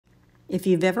If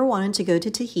you've ever wanted to go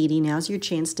to Tahiti, now's your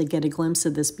chance to get a glimpse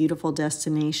of this beautiful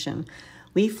destination.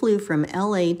 We flew from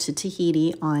LA to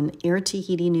Tahiti on Air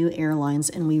Tahiti New Airlines,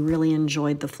 and we really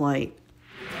enjoyed the flight.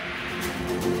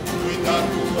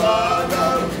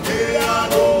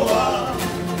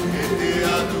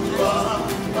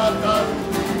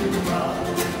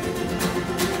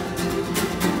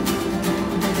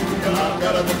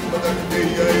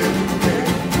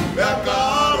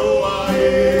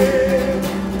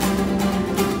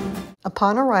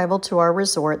 Upon arrival to our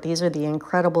resort, these are the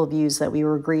incredible views that we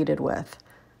were greeted with.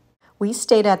 We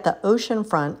stayed at the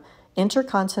oceanfront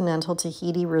Intercontinental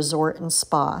Tahiti Resort and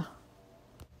Spa.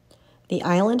 The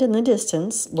island in the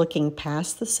distance, looking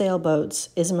past the sailboats,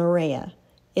 is Moorea.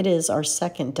 It is our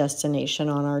second destination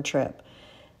on our trip,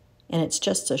 and it's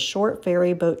just a short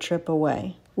ferry boat trip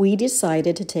away. We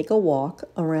decided to take a walk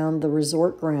around the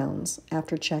resort grounds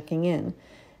after checking in.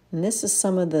 And this is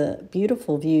some of the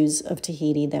beautiful views of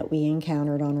Tahiti that we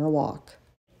encountered on our walk.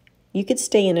 You could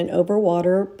stay in an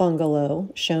overwater bungalow,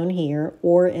 shown here,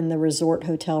 or in the resort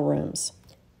hotel rooms.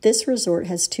 This resort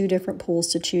has two different pools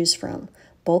to choose from.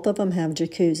 Both of them have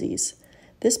jacuzzis.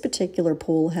 This particular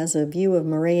pool has a view of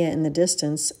Moorea in the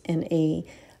distance and a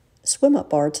swim-up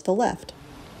bar to the left.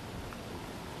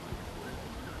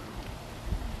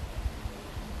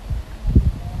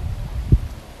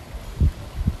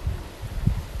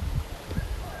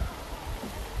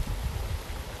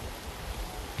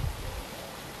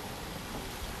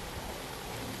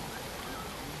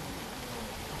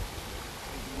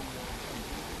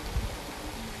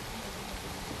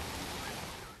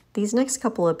 These next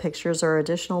couple of pictures are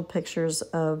additional pictures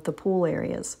of the pool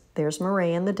areas. There's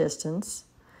Moorea in the distance,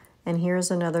 and here's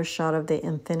another shot of the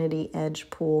Infinity Edge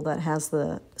pool that has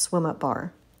the swim-up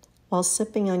bar. While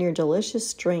sipping on your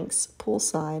delicious drinks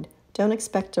poolside, don't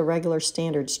expect a regular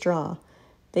standard straw.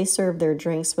 They serve their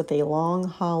drinks with a long,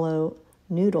 hollow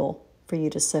noodle for you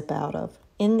to sip out of.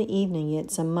 In the evening,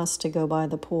 it's a must to go by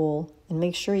the pool, and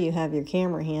make sure you have your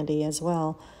camera handy as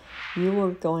well. You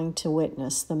are going to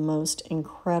witness the most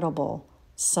incredible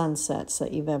sunsets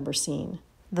that you've ever seen.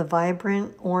 The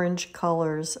vibrant orange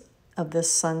colors of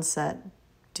this sunset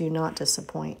do not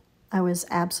disappoint. I was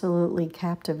absolutely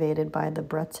captivated by the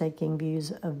breathtaking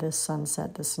views of this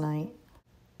sunset this night.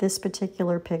 This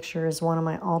particular picture is one of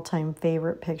my all-time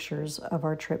favorite pictures of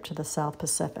our trip to the South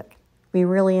Pacific. We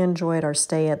really enjoyed our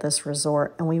stay at this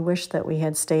resort, and we wish that we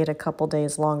had stayed a couple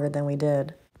days longer than we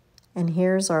did. And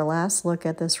here's our last look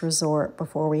at this resort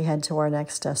before we head to our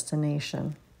next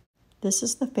destination. This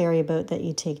is the ferry boat that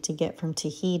you take to get from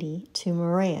Tahiti to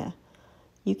Moorea.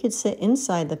 You could sit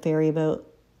inside the ferry boat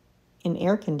in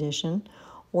air condition,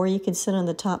 or you could sit on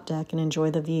the top deck and enjoy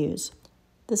the views.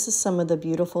 This is some of the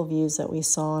beautiful views that we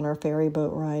saw on our ferry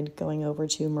boat ride going over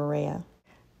to Moorea.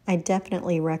 I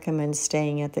definitely recommend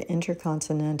staying at the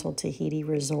Intercontinental Tahiti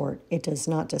Resort. It does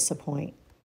not disappoint.